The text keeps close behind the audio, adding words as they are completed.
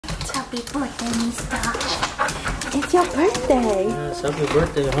Happy birthday, Mr. It's your birthday. Yes, happy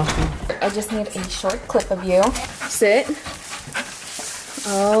birthday, Haku. I just need a short clip of you. Sit.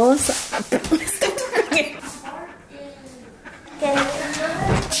 Oh, stop doing it.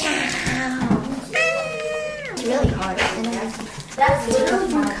 It's really hard. That's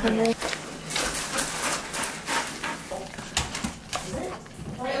really hard.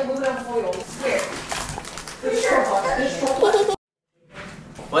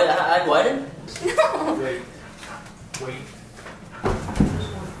 Wait, I waited? No. Wait.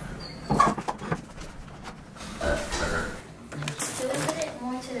 Should we put it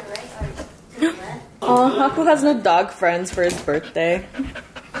more to the right or to the left? Oh, Haku has no dog friends for his birthday.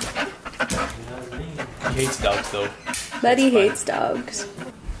 He hates dogs though. But he hates dogs.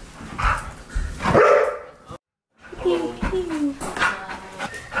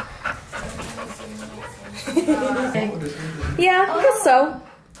 Yeah, I guess so.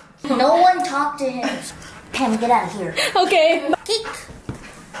 No one talk to him. Pam, get out of here. Okay. Geek.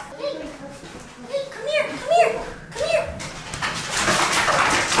 Hey, come here, come here, come here.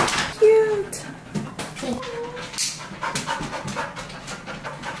 Cute.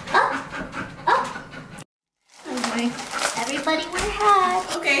 Up, up. Okay. Everybody wear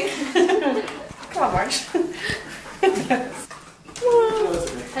hats. Okay. Come on, March.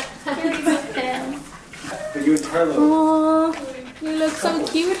 But you and Carlo. Aww, you look so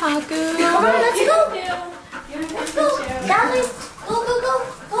cute, Haku. Come on, let's go. Let's go. That way. Go, go, go.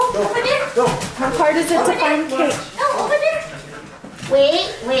 Go, over there. Go. How hard is it to find cake? No, over there. Wait,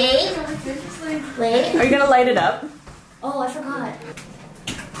 wait. Wait. Are you gonna light it up? Oh, I forgot.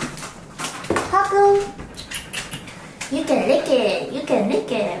 Haku. You can lick it. You can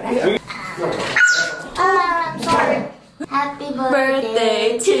lick it, right? I'm sorry. Happy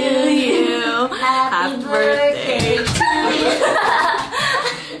birthday to you. Happy birthday to you.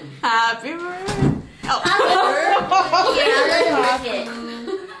 Happy birthday. Oh. Yeah, let him lick it.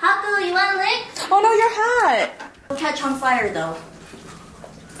 Haku, you want to lick? Oh no, your hat. Don't catch on fire though.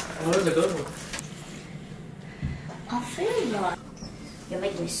 Where's it going? I'll feel you. You're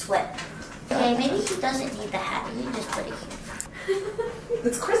making me sweat. Okay, maybe he doesn't need the hat. You can just put it here.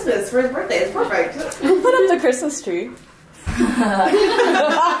 It's Christmas for his birthday. It's perfect. Put up the Christmas tree.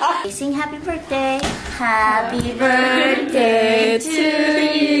 Sing happy birthday. Happy birthday to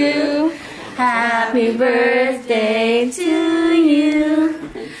you. Happy birthday to you.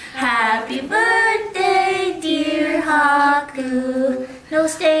 Happy birthday, dear Haku. No,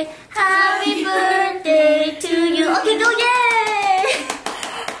 stay. Happy birthday to you. Okay, go, yay!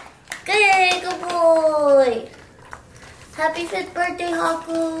 Good, good boy. Happy 5th birthday,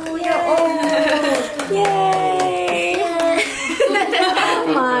 Haku. You're old. Yay! Oh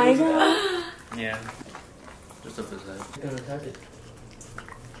my god. Yeah. Just up his head. You gotta attack it.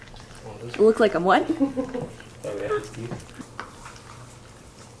 Oh, this Look like I'm what? Oh yeah, his teeth.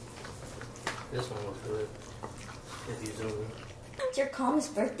 This one looks good. If you zoom in. It's your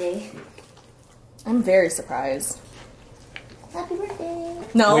calmest birthday. I'm very surprised. Happy birthday.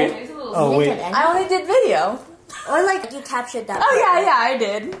 No. Wait. Oh wait. I only did video. Or like you captured that. Oh yeah, yeah, I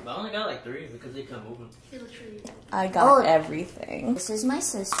did. But I only got like 3 because they kept moving. I got Oh. everything. This is my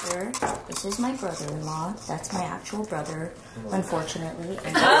sister. This is my brother-in-law. That's my actual brother, unfortunately.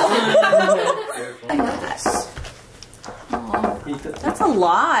 Yes. That's a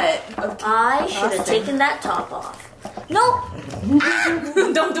lot. I should have taken that top off. No.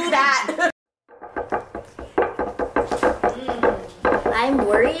 Don't do that. I'm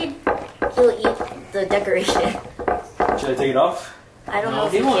worried he'll eat the decoration. Should I take it off? I don't No, know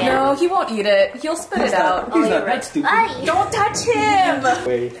if he he won't. can. No, he won't eat it. He'll spit it out. He's you're not right. that stupid. Aye. Don't touch him.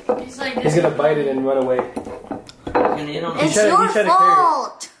 Wait. He's gonna bite it and run away. You're gonna eat on It's tried- your he tried to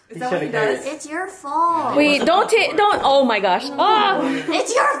fault. He's trying to carry it. It's your fault. Wait, don't. Oh my gosh. Oh,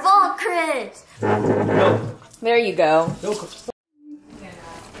 It's your fault, Chris. No. there you go. No. It's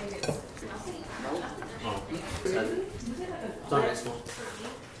on this one.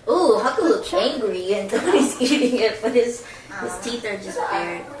 Ooh, Haku looks angry and he's eating it, but his teeth are just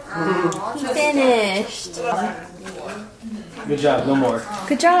bared. Finished. Good job. No more.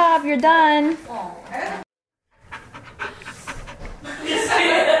 Good job. You're done.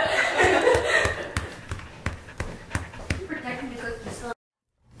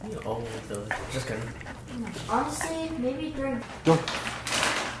 Oh, just kidding. Honestly, maybe during. Go.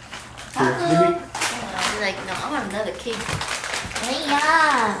 Haku. He's like, no, I want another cake.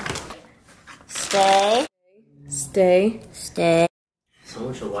 Yeah. Stay. Stay. Stay.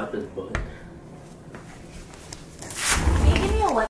 Someone should wipe his butt.